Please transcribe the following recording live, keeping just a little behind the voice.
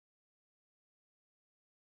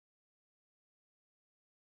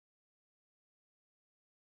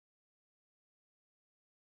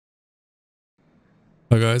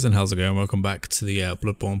Hi guys, and how's it going? Welcome back to the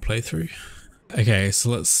Bloodborne playthrough. Okay, so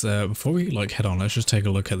let's before we head on, let's just take a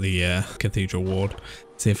look at the cathedral ward,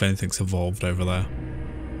 see if anything's evolved over there.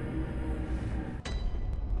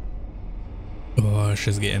 Oh,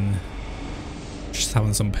 she's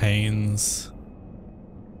having some pains.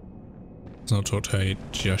 Let's not talk to her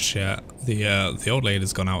just yet. The old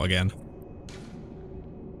lady's gone out again.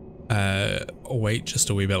 I'll wait just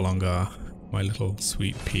a wee bit longer, my little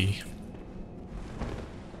sweet pea.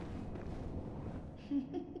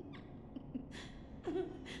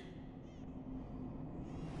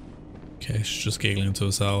 Okay, she's just giggling to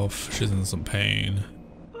herself. She's in some pain.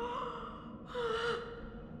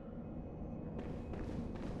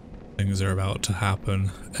 Things are about to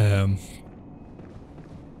happen.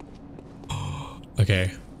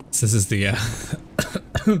 Okay, so this is the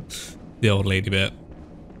the old lady bit.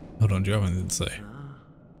 Hold on, do you have anything to say?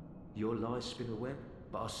 Your lies spin a web,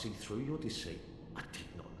 but I see through your deceit. I did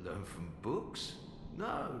not learn from books.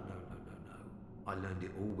 No. I learned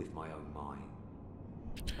it all with my own mind.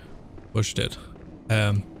 Well, she did.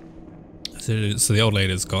 So the old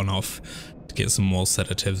lady's gone off to get some more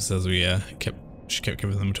sedatives as we she kept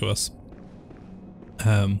giving them to us.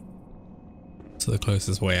 So the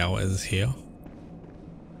closest way out is here.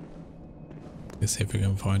 Let's see if we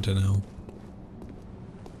can find her now.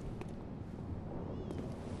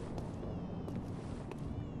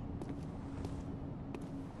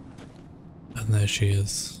 And there she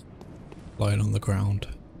is, lying on the ground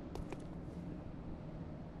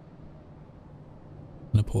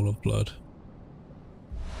in a pool of blood.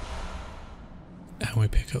 And we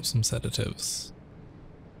pick up some sedatives.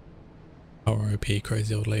 R.I.P.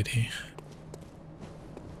 crazy old lady.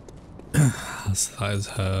 So that is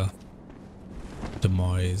her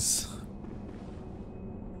demise.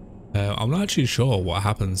 I'm not actually sure what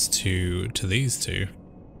happens to these two.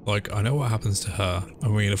 Like, I know what happens to her,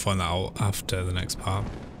 and we're going to find that out after the next part.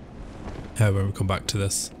 When we come back to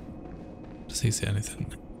this. Does he see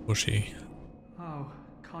anything? Or she? Oh,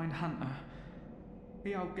 kind hunter.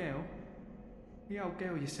 The old girl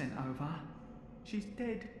you sent over. She's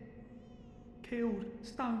dead. Killed,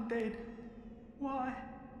 stone dead. Why?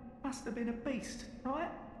 Must have been a beast, right?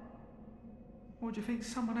 Or do you think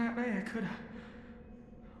someone out there could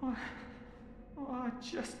have... I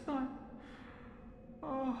just don't...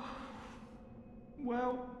 Oh...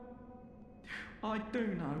 Well... I do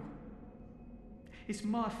know. It's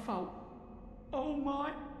my fault. Oh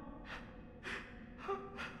my...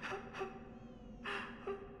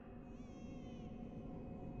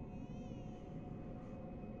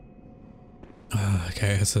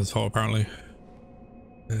 Okay, it's his fault apparently.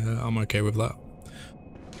 I'm okay with that.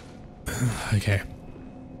 Okay,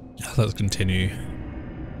 let's continue.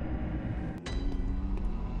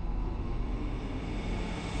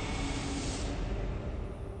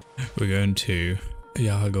 We're going to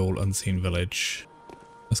Yharnam Unseen Village.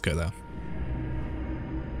 Let's go there.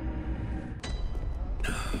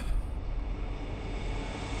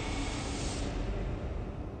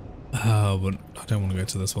 But I don't want to go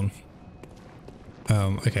to this one.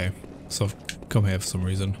 Okay, so I've come here for some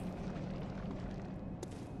reason.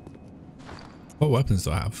 What weapons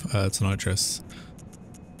do I have? It's a nitrous,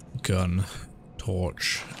 gun,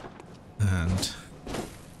 torch, and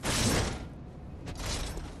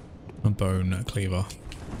a bone cleaver.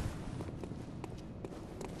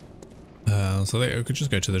 So I could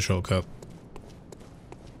just go to the shortcut.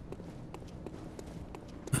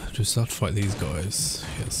 Just have to fight these guys.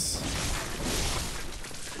 Yes.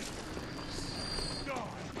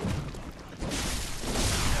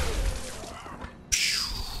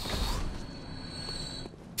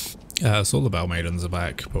 So all the Bell Maidens are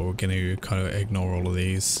back, but we're going to kind of ignore all of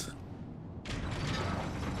these.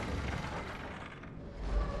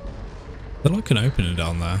 They're like an opening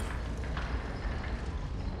down there.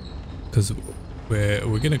 Because we're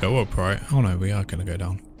going to go up, right? Oh no, we are going to go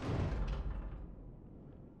down.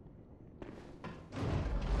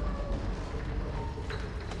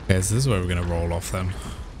 Okay, so this is where we're going to roll off then.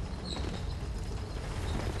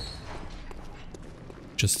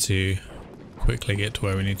 Just to quickly get to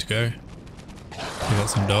where we need to go. We got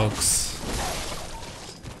some dogs.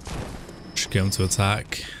 Should get them to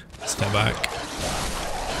attack. Step back.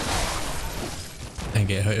 And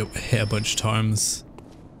get hit a bunch of times.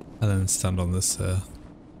 And then stand on this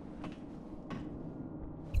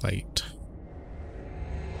plate.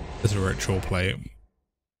 There's a ritual plate.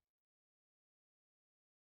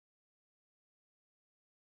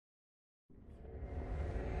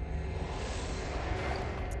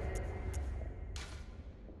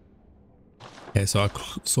 Okay, so our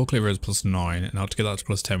Soul Cleaver is +9, and now to get that to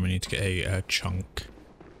 +10 we need to get a chunk,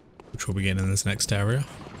 which will begin in this next area.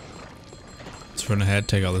 Let's run ahead,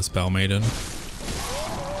 take out this Bell Maiden.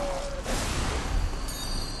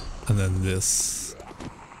 And then this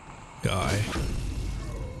guy.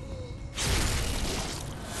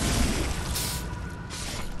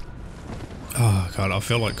 Oh god, I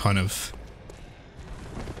feel like kind of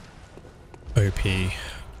OP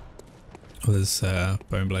with this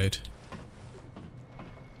bone blade.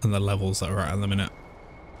 And the levels that we're at the minute.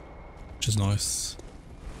 Which is nice.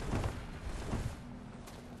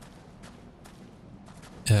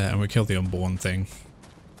 And we killed the unborn thing.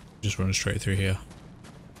 Just running straight through here.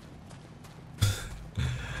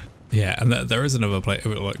 Yeah, and there is another place.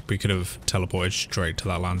 Like, we could have teleported straight to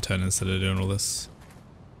that lantern instead of doing all this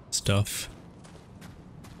stuff.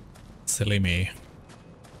 Silly me.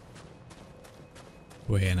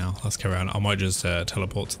 We're here now. Let's go around. I might just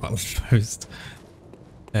teleport to that post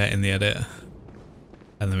in the edit.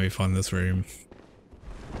 And then we find this room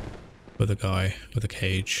with a guy with a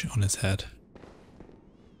cage on his head.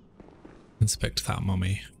 Inspect that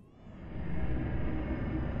mummy.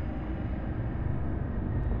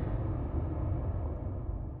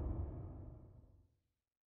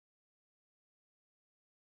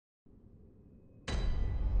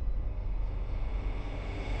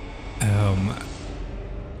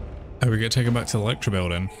 Oh, we get taken back to the lecture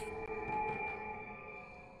building.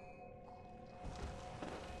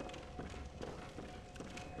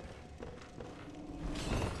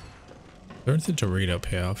 Is there anything to read up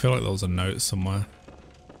here? I feel like there was a note somewhere.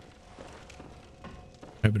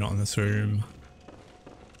 Maybe not in this room.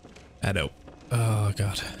 Edit. Oh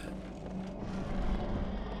god.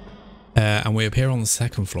 And we appear on the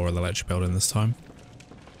second floor of the lecture building this time.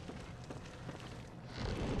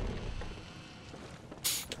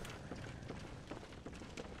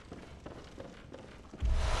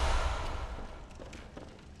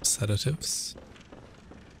 Sedatives.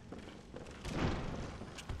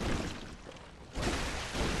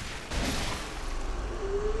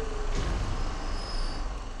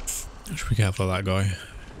 Just be careful of that guy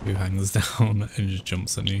who hangs down and just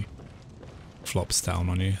jumps on you. Flops down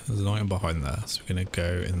on you. There's an item behind there, so we're gonna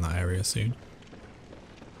go in that area soon.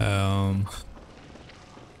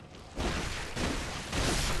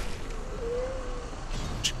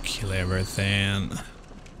 Just kill everything.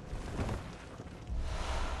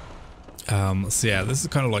 So yeah, this is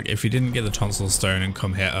kind of like if you didn't get the tonsil stone and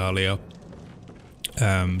come here earlier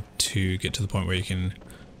to get to the point where you can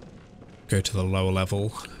go to the lower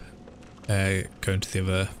level, go into the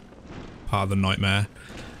other part of the nightmare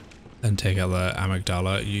and take out the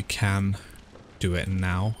amygdala, you can do it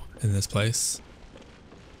now in this place.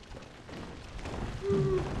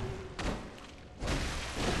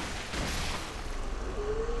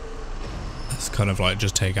 It's kind of like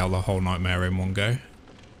just take out the whole nightmare in one go.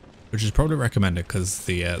 Which is probably recommended because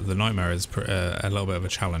the nightmare is a little bit of a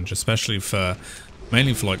challenge, especially for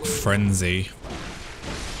mainly for like frenzy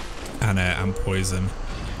and poison.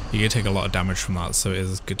 You can take a lot of damage from that, so it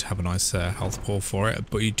is good to have a nice health pool for it.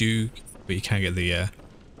 But you can get the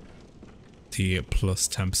plus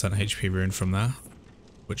 10% HP rune from there,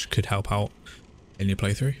 which could help out in your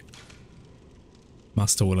playthrough.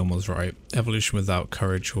 Master Willem was right. Evolution without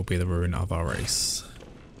courage will be the ruin of our race.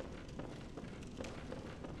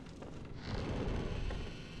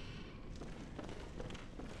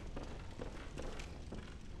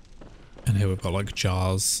 And here we've got like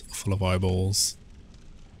jars full of eyeballs.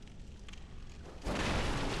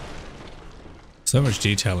 So much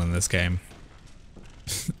detail in this game.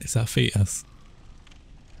 Is that fetus?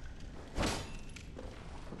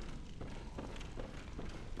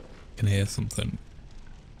 Can hear something.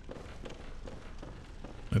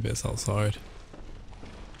 Maybe it's outside.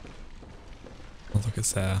 Sounds like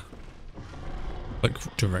it's there.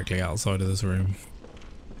 Like directly outside of this room.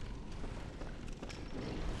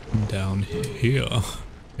 Down here.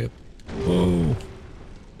 Yep. Whoa.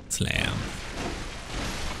 Slam.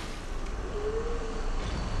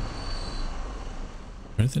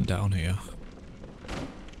 Anything down here?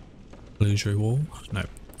 Illusory wall? No.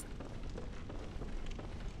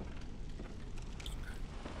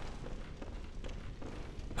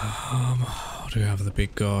 Do we have the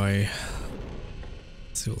big guy?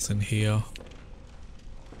 Let's see what's in here.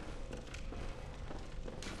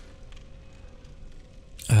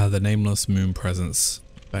 The nameless moon presence,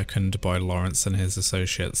 beckoned by Lawrence and his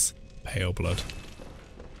associates, pale blood.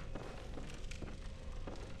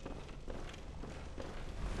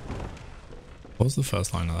 What was the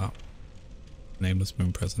first line of that? Nameless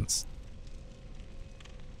moon presence.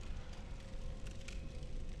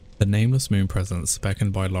 The nameless moon presence,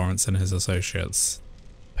 beckoned by Lawrence and his associates,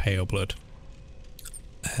 pale blood.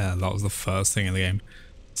 That was the first thing in the game.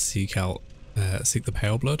 seek the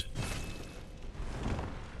pale blood.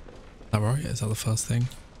 Is that right? Is that the first thing?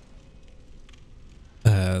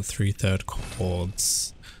 3/3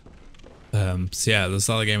 chords. So yeah, there's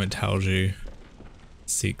another game that tells you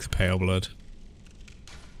seek the pale blood.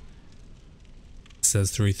 It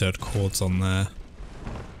says 3/3 chords on there,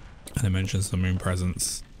 and it mentions the moon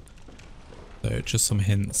presence. So just some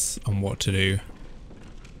hints on what to do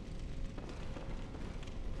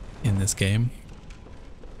in this game.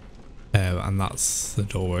 And that's the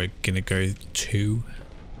door we're gonna go to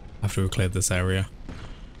after we've cleared this area.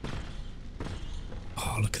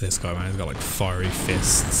 Oh, look at this guy, man. He's got like fiery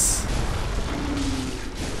fists.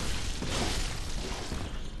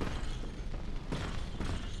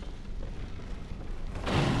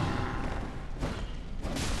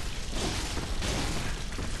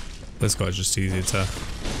 This guy's just easy to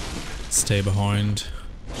stay behind.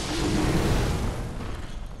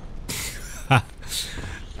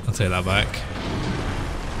 I'll take that back.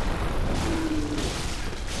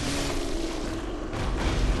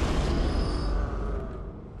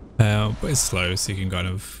 But it's slow, so you can kind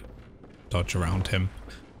of dodge around him.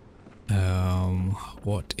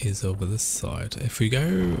 What is over this side? If we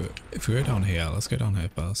go down here, let's go down here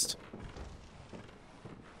first.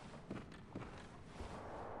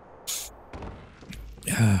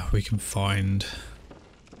 Yeah, we can find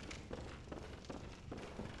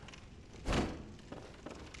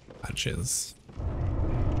patches.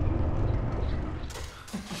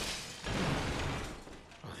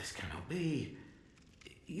 Oh, this cannot be.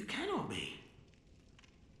 You cannot be.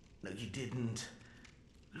 No, you didn't.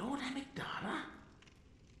 Lord Amygdala?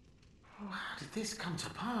 Oh, how did this come to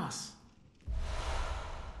pass?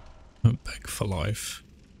 Beg for life.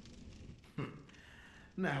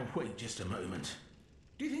 Now, wait just a moment.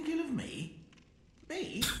 Do you think ill of me?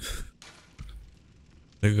 Me?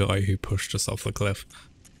 The guy who pushed us off the cliff.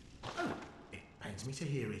 Oh, it pains me to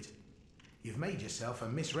hear it. You've made yourself a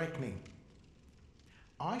misreckoning.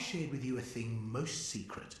 I shared with you a thing most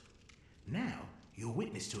secret. Now, you're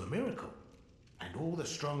witness to a miracle, and all the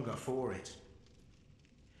stronger for it.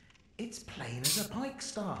 It's plain as a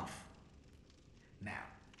pikestaff. Now,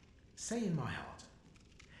 say in my heart,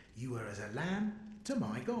 you were as a lamb to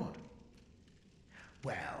my God.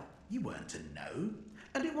 Well, you weren't to know,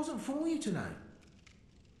 and it wasn't for you to know.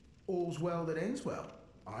 All's well that ends well,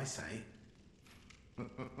 I say.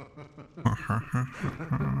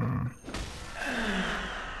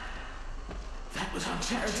 That was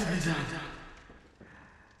uncharitably done.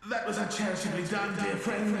 That was uncharitably done, dear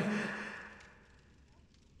friend.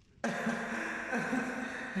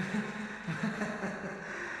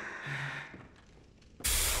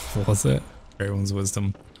 What was it? Everyone's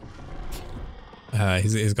wisdom.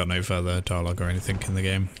 He's got no further dialogue or anything in the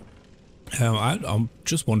game. I'm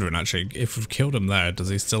just wondering actually, if we've killed him there, does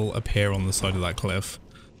he still appear on the side of that cliff?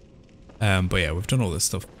 But yeah, we've done all this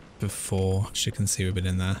stuff before, as you can see we've been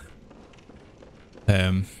in there.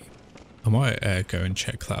 I might go and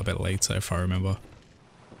check that a bit later if I remember.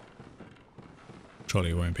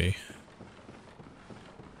 Surely it won't be.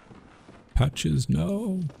 Patches,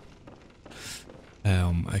 no.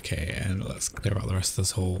 Okay, and let's clear out the rest of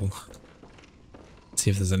this hall. See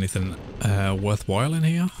if there's anything worthwhile in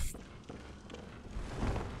here.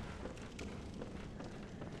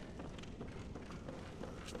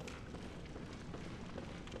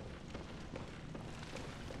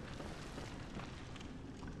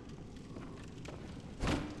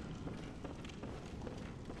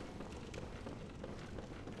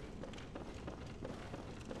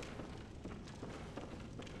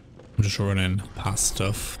 I'm just running past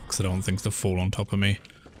stuff because I don't want things to fall on top of me.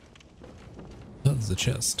 Oh, there's a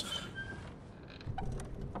chest.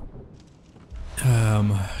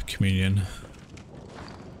 Communion.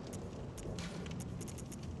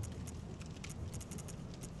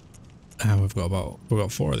 And we've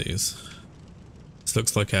got 4 of these. This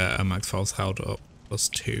looks like a max files held up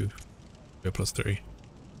 +2 or +3.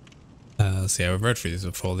 So yeah, we've read through these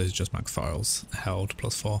before. These are just max files held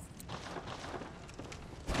 +4.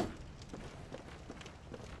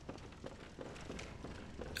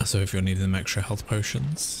 So if you're needing them extra health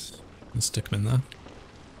potions, you can stick them in there.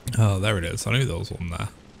 Oh, there it is. I knew there was one there.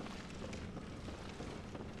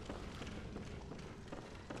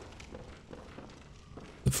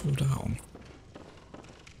 They fall down.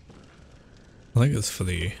 I think it's for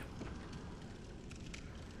the...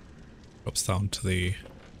 drops down to the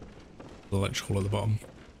electrical at the bottom.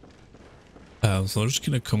 So I'm just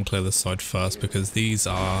going to come clear this side first because these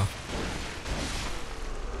are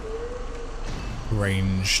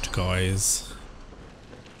ranged guys.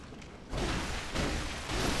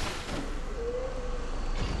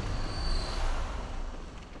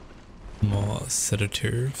 More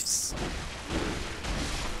sedatives.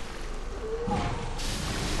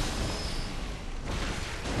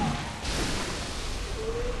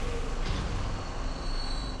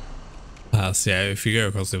 So yeah, if you go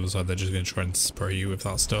across the other side, they're just going to try and spray you with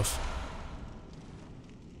that stuff.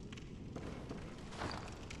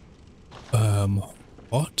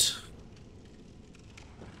 What?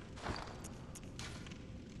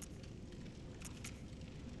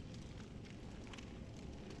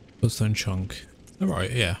 Bloodstone chunk.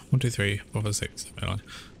 Alright, yeah. 1, 2, 3, 4, 5, 6, 7,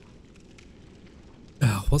 9.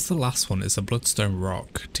 What's the last one? It's a bloodstone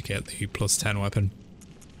rock to get the +10 weapon.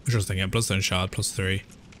 Which I was thinking, bloodstone shard +3.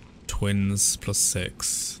 Twins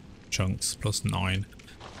 +6, chunks +9,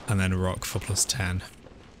 and then rock for +10.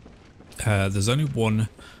 There's only one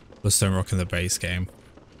bloodstone rock in the base game,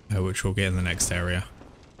 which we'll get in the next area.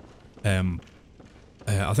 I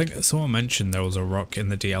think someone mentioned there was a rock in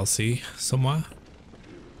the DLC somewhere,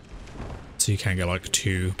 so you can get like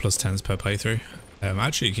 2 +10s per playthrough.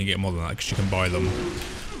 Actually, you can get more than that because you can buy them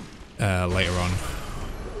later on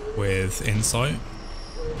with Insight.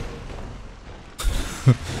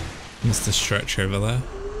 Mr. Stretch over there.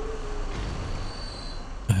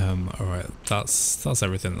 Alright, that's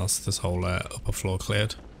everything. That's this whole upper floor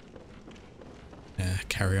cleared. Yeah,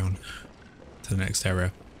 carry on to the next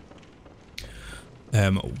area.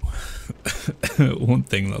 One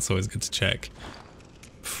thing that's always good to check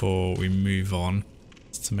before we move on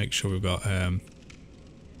is to make sure we've got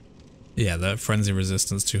yeah, the frenzy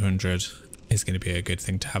resistance 200 is going to be a good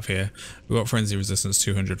thing to have here. We've got frenzy resistance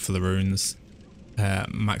 200 for the runes.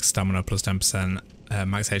 Max stamina +10%,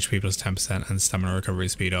 max HP +10%, and stamina recovery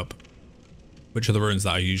speed up, which are the runes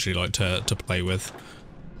that I usually like to play with.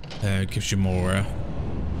 Gives you more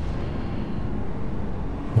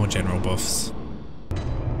general buffs.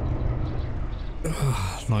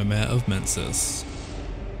 Nightmare of Mensis.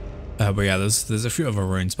 But yeah, there's a few other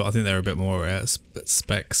runes, but I think they're a bit more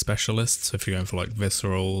spec specialists. So if you're going for like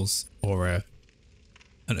viscerals or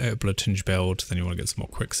an blood tinge build, then you want to get some more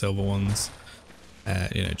quicksilver ones.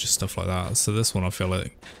 You know, just stuff like that. So this one I feel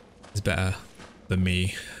like is better than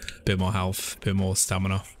me. A bit more health, a bit more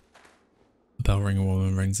stamina. A bell ring a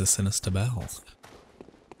woman rings a sinister bell.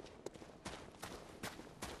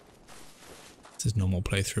 This is normal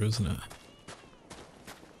playthrough, isn't it?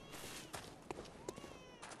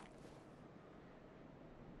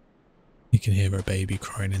 You can hear a baby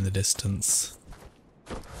crying in the distance.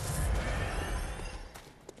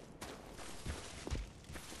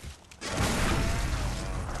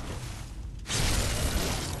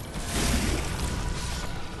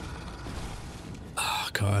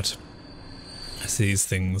 God, I see these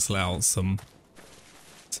things let out some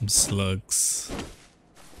slugs.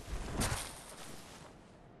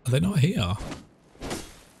 Are they not here?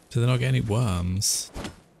 Do they not get any worms?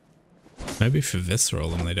 Maybe for visceral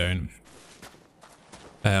them they don't.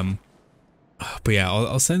 But yeah,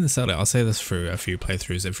 I'll say this earlier. I'll say this through a few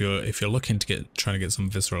playthroughs. If you're looking to trying to get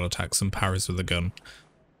some visceral attacks, some parries with a gun,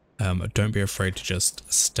 don't be afraid to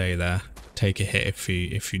just stay there. Take a hit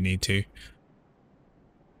if you need to.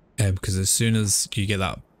 Because as soon as you get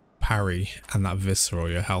that parry and that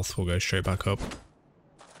visceral, your health will go straight back up.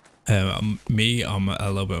 I'm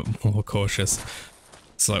a little bit more cautious.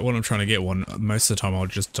 So like when I'm trying to get one, most of the time I'll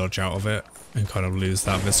just dodge out of it and kind of lose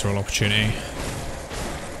that visceral opportunity.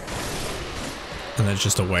 And then it's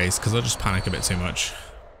just a waste because I just panic a bit too much.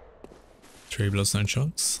 3 bloodstone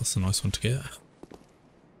chunks, that's a nice one to get.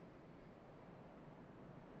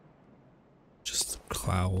 Just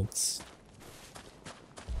clouds.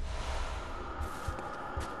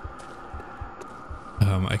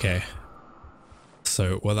 Okay,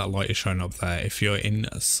 so where that light is showing up there, if you're in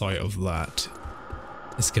sight of that,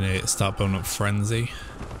 it's gonna start building up frenzy.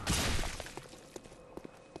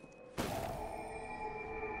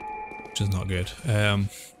 Which is not good. We've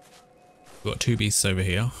got 2 beasts over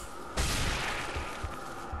here.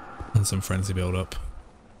 And some frenzy build up.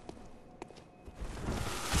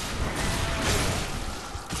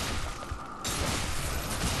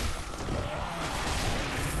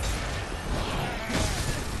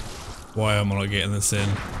 Why am I not getting this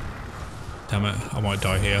in? Damn it, I might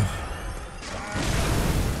die here.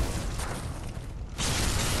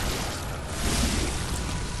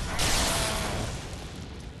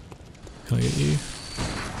 Can I get you?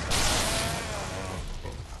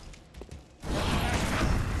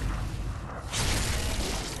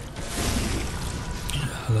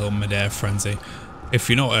 A little mid-air frenzy. If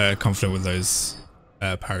you're not confident with those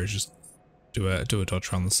parries, just do a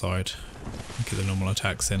dodge around the side and get the normal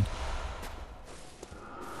attacks in.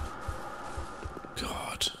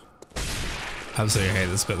 God, absolutely hate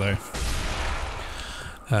this bit though.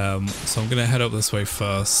 So I'm gonna head up this way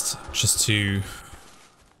first, just to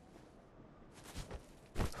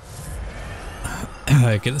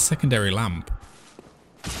get a secondary lamp.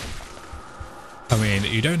 I mean,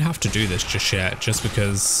 you don't have to do this just yet, just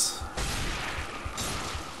because...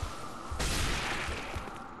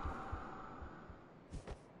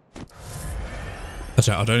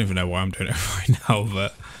 I don't even know why I'm doing it right now,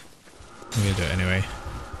 but I'm gonna do it anyway.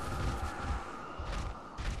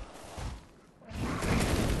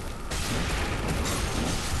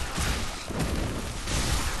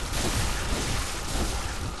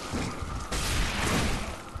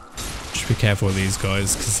 Just be careful with these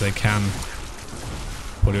guys, because they can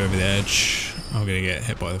pull you over the edge. I'm gonna get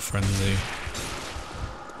hit by the frenzy.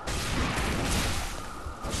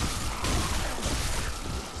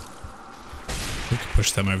 We can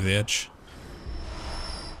push them over the edge.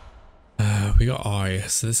 We got eye,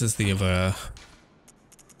 so this is the other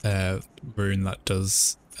rune that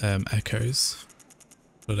does echoes,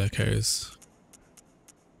 blood echoes.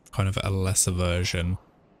 Kind of a lesser version.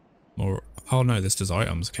 More. Oh no, this does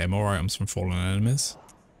items. Okay, more items from fallen enemies.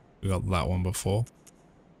 We got that one before.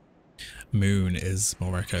 Moon is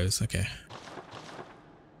more echoes. Okay.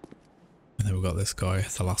 And then we've got this guy,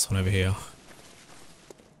 the last one over here.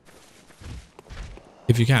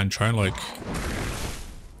 If you can, try and like...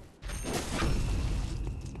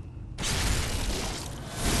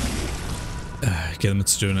 get them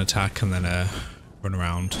to do an attack and then run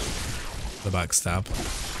around the backstab.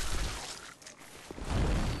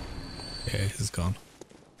 Okay, he's gone.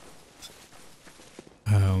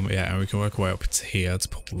 Yeah, and we can work our way up to here to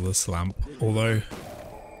pull this lamp. Although,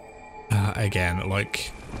 again,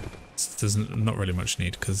 like, there's not really much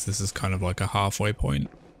need because this is kind of like a halfway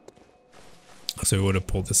point. So we would have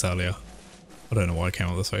pulled this earlier. I don't know why I came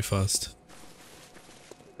out this way first.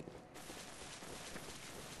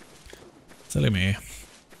 Silly me.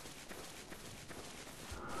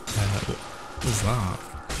 What was that?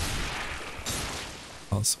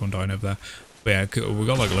 Oh, someone dying over there. But yeah, we've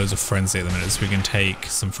got like loads of frenzy at the minute, so we can take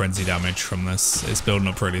some frenzy damage from this. It's building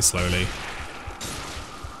up really slowly,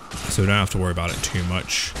 so we don't have to worry about it too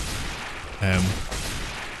much.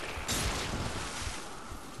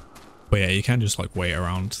 But yeah, you can just like wait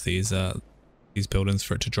around these buildings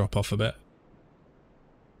for it to drop off a bit.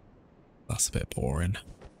 That's a bit boring.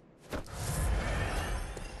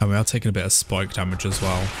 And we are taking a bit of spike damage as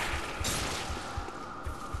well.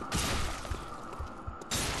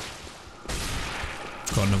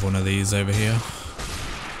 Got another one of these over here.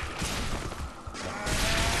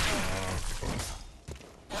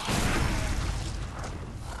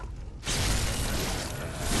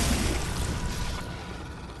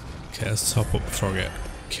 Okay, let's top up before I get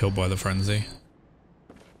killed by the frenzy.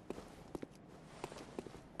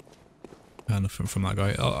 Nothing from that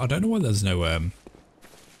guy. I don't know why there's no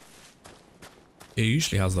it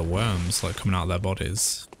usually has the worms like coming out of their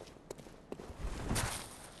bodies.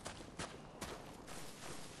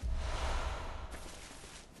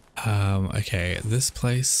 Okay, this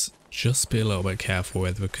place just be a little bit careful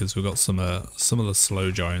with, because we've got some of the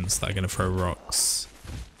slow giants that are going to throw rocks.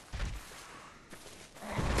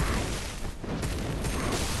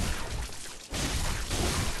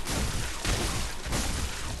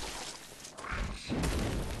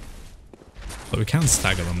 But we can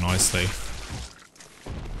stagger them nicely.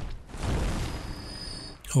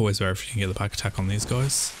 Always better if you can get the back attack on these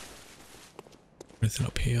guys. Anything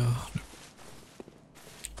up here? No.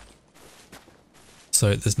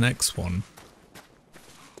 So this next one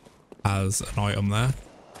has an item there.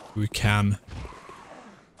 We can...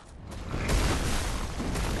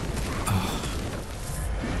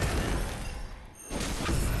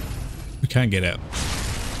 we can get it.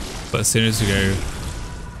 But as soon as we go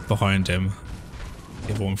behind him,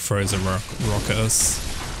 everyone throws a rock at us.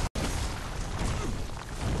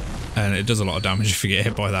 And it does a lot of damage if you get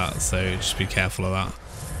hit by that, so just be careful of that.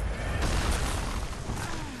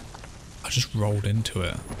 I just rolled into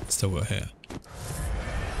it. Still got hit.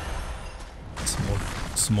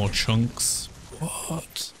 Some more chunks.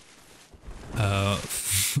 What?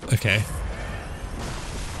 Okay.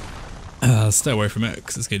 Stay away from it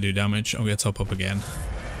because it's going to do damage. I'm going to top up again.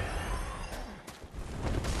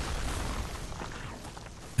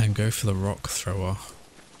 And go for the rock thrower.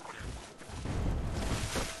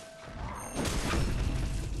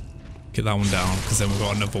 Get that one down, because then we've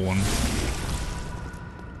got another one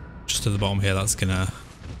just at the bottom here that's gonna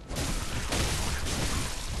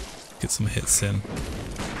get some hits in.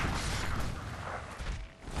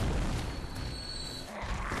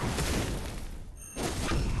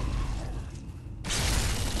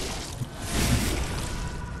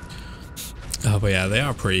 But yeah, they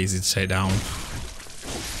are pretty easy to take down.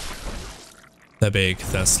 They're big,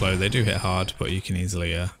 they're slow, they do hit hard, but you can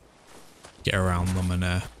easily get around them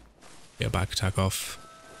and get a back attack off.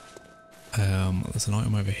 There's an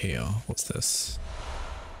item over here. What's this?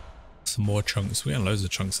 Some more chunks. We got loads of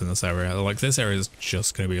chunks in this area. Like, this area is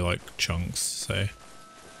just going to be like chunks, so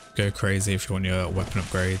go crazy if you want your weapon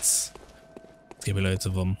upgrades. Give me loads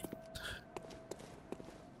of them.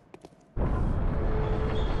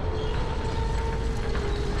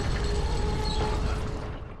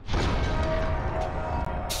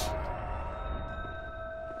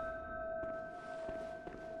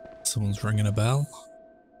 Someone's ringing a bell.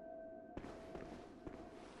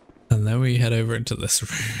 And then we head over into this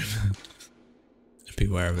room.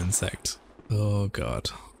 Beware of insect. Oh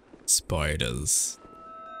god. Spiders.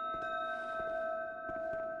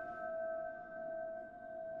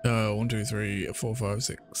 1, 2, 3, 4, 5,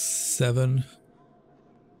 6, 7.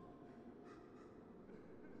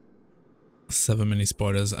 7 mini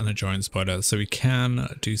spiders and a giant spider. So we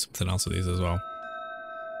can do something else with these as well.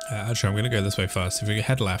 Actually, I'm going to go this way first. If we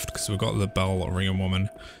head left, because we've got the bell ringing woman,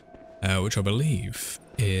 which I believe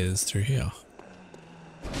is through here.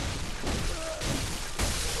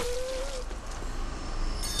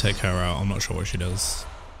 Take her out. I'm not sure what she does.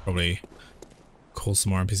 Probably call some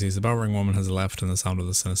more NPCs. The bell ring woman has left and the sound of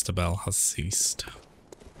the sinister bell has ceased.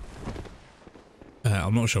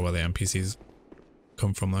 I'm not sure where the NPCs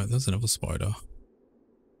come from though. There's another spider.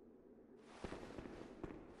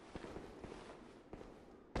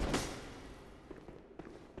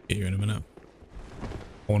 Get you in a minute.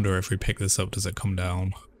 I wonder if we pick this up, does it come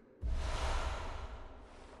down?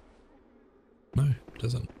 No, it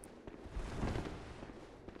doesn't.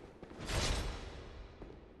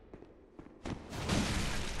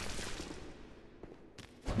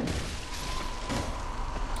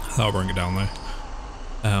 That'll bring it down though.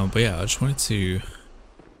 But yeah, I just wanted to,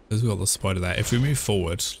 because we got the spider there, if we move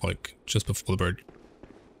forward, like just before the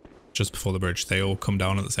bridge, they all come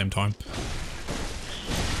down at the same time.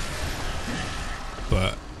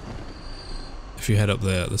 But if you head up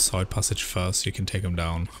the side passage first, you can take them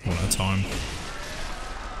down one at a time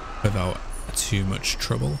without too much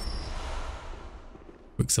trouble.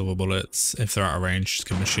 Quicksilver bullets, if they're out of range, just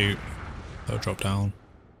give them a shoot. They'll drop down.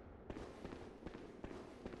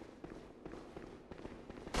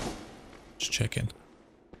 Just checking.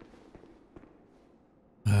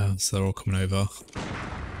 So they're all coming over.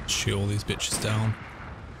 Shoot all these bitches down.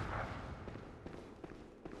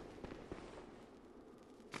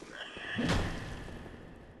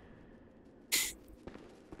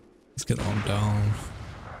 Let's get that one down.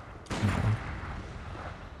 No.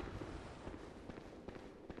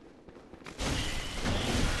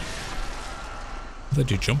 They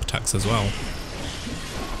do jump attacks as well.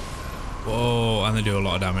 Whoa, and they do a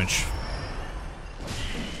lot of damage.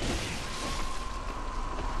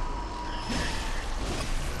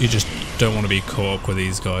 You just don't want to be caught up with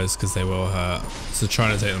these guys because they will hurt. So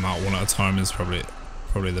trying to take them out one at a time is probably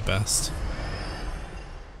the best.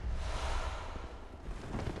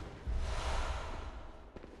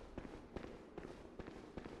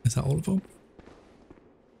 Is that all of them?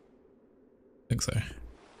 I think so.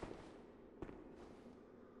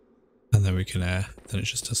 And then we can then it's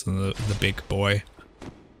just us and the big boy.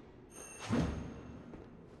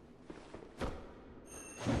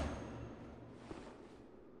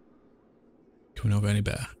 Can we not go any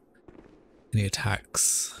better? Any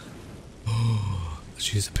attacks? Oh,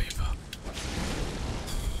 let's use the paper.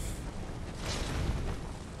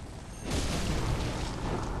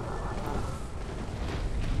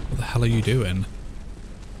 What the hell are you doing?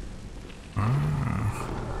 Ah.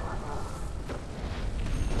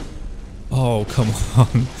 Oh, come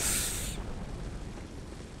on.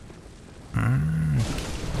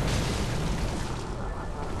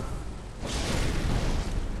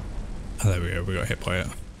 Oh, there we go, we got hit by it.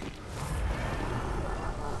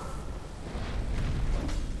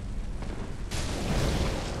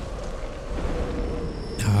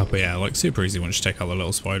 But yeah, like super easy once you take out the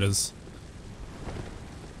little spiders.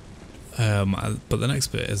 But the next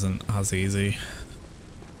bit isn't as easy.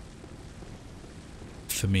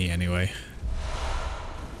 For me anyway.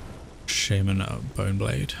 Shaman Bone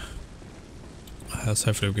Blade. So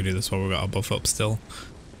hopefully we can do this while we've got our buff up still.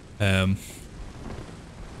 But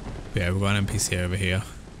yeah, we've got an NPC over here.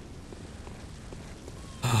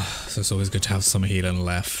 So it's always good to have some healing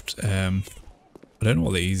left. I don't know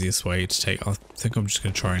what the easiest way to take. I think I'm just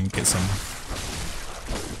going to try and get some.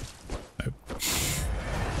 Nope.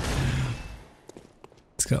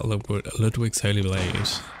 It's got Ludwig's Holy Blade.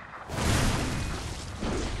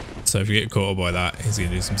 So if you get caught by that, he's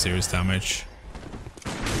going to do some serious damage.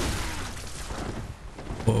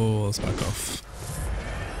 Oh, let's back off.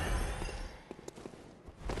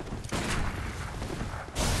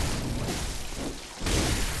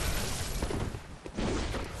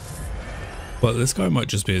 But this guy might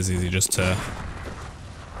just be as easy just to...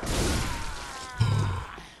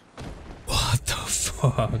 What the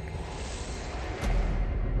fuck?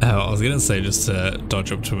 Oh, I was gonna say just to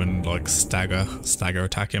dodge up to him and like stagger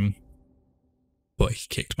attack him. But he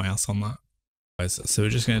kicked my ass on that. Guys, so we're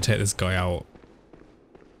just gonna take this guy out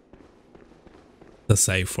the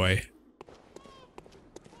safe way.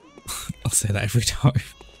 I'll say that every time.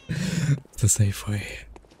 The safe way.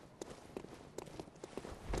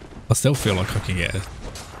 I still feel like I can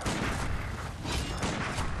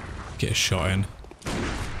get a shot in.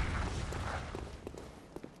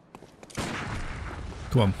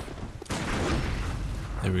 Come on.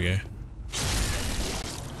 There we go.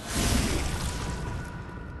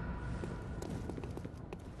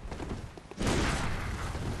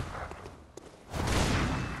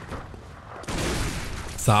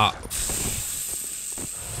 That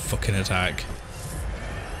fucking attack.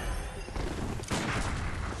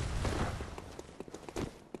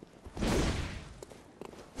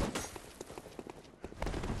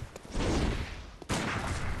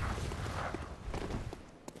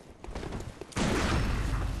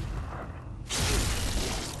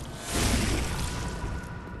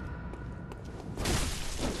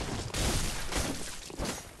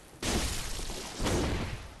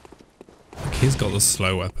 He's got the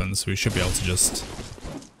slow weapon, so we should be able to just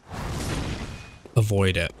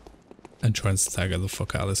avoid it and try and stagger the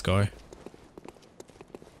fuck out of this guy.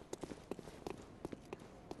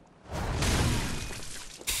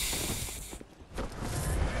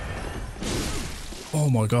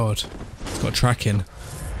 Oh my god, it's got tracking.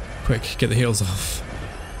 Quick, get the heals off.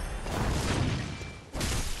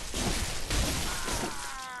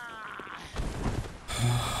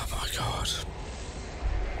 Oh my god.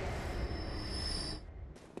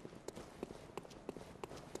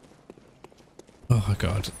 Oh my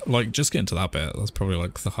god, like just getting to that bit, that's probably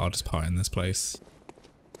like the hardest part in this place.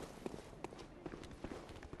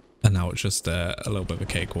 And now it's just a little bit of a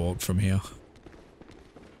cakewalk from here.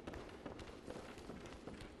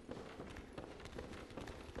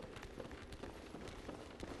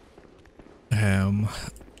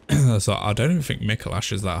 So I don't even think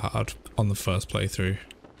Mikolash is that hard on the first playthrough.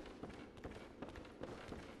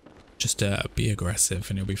 Just be aggressive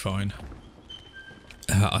and you'll be fine.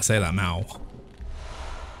 I say that now.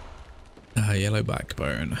 Yellow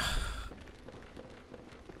backbone.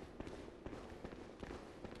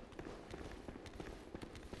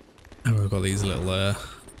 And we've got these little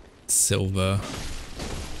silver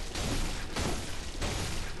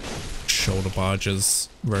shoulder barges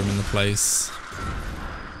roaming the place.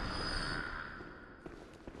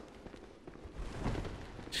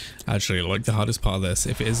 Actually, like the hardest part of this,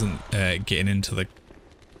 if it isn't getting into the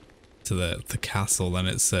castle, then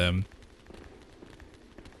it's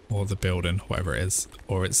or the building, whatever it is,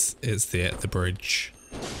 or it's the bridge.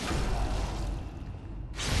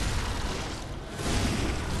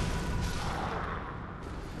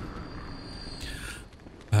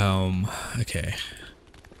 Okay.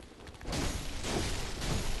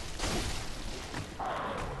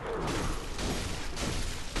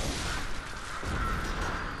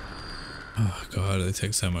 Oh god, they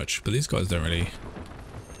take so much, but these guys don't really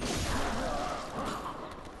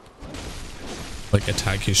like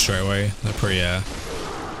attack you straight away. They're pretty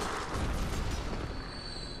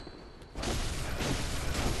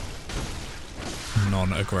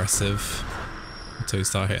non-aggressive until you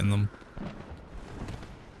start hitting them.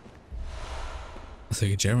 So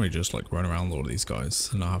you can generally just like run around all of these guys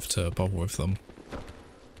and not have to bother with them.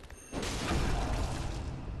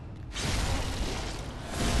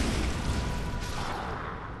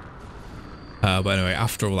 But anyway,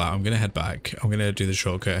 after all that, I'm going to head back. I'm going to do the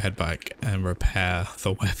shortcut, head back and repair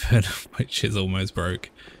the weapon, which is almost broke.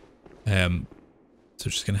 So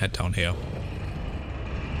just going to head down here.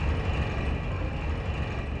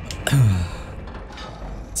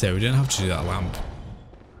 So we didn't have to do that lamp.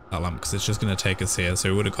 Because it's just going to take us here. So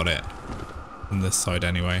we would have got it from this side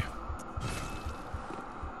anyway.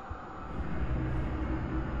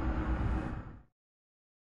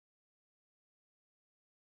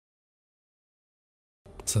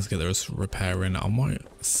 So let's get this repair in. I might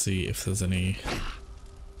see if there's any...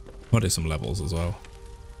 Might do some levels as well.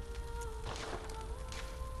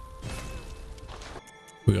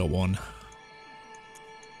 We got one.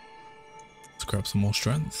 Let's grab some more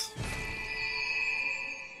strength.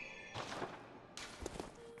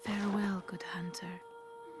 Farewell, good hunter.